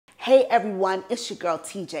Hey everyone, it's your girl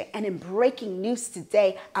TJ, and in breaking news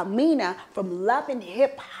today, Amina from Love and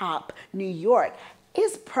Hip Hop, New York,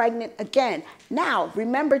 is pregnant again. Now,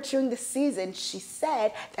 remember during the season, she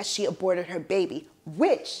said that she aborted her baby,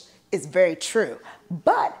 which is very true,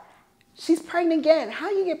 but she's pregnant again.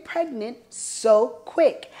 How you get pregnant so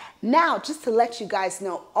quick? Now, just to let you guys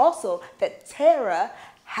know also that Tara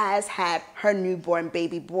has had her newborn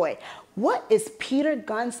baby boy. What is Peter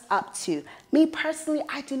Gunz up to? Me personally,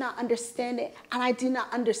 I do not understand it, and I do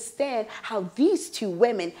not understand how these two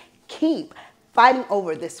women keep fighting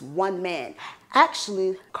over this one man.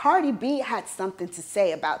 Actually, Cardi B had something to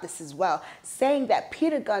say about this as well, saying that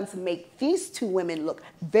Peter Gunz make these two women look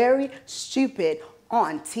very stupid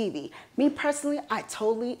on TV. Me personally, I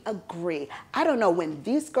totally agree. I don't know when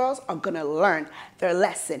these girls are gonna learn their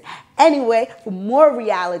lesson. Anyway, for more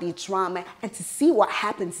reality drama and to see what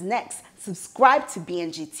happens next, subscribe to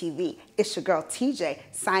BnGTV. It's your girl TJ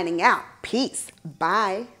signing out. Peace.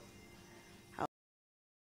 Bye.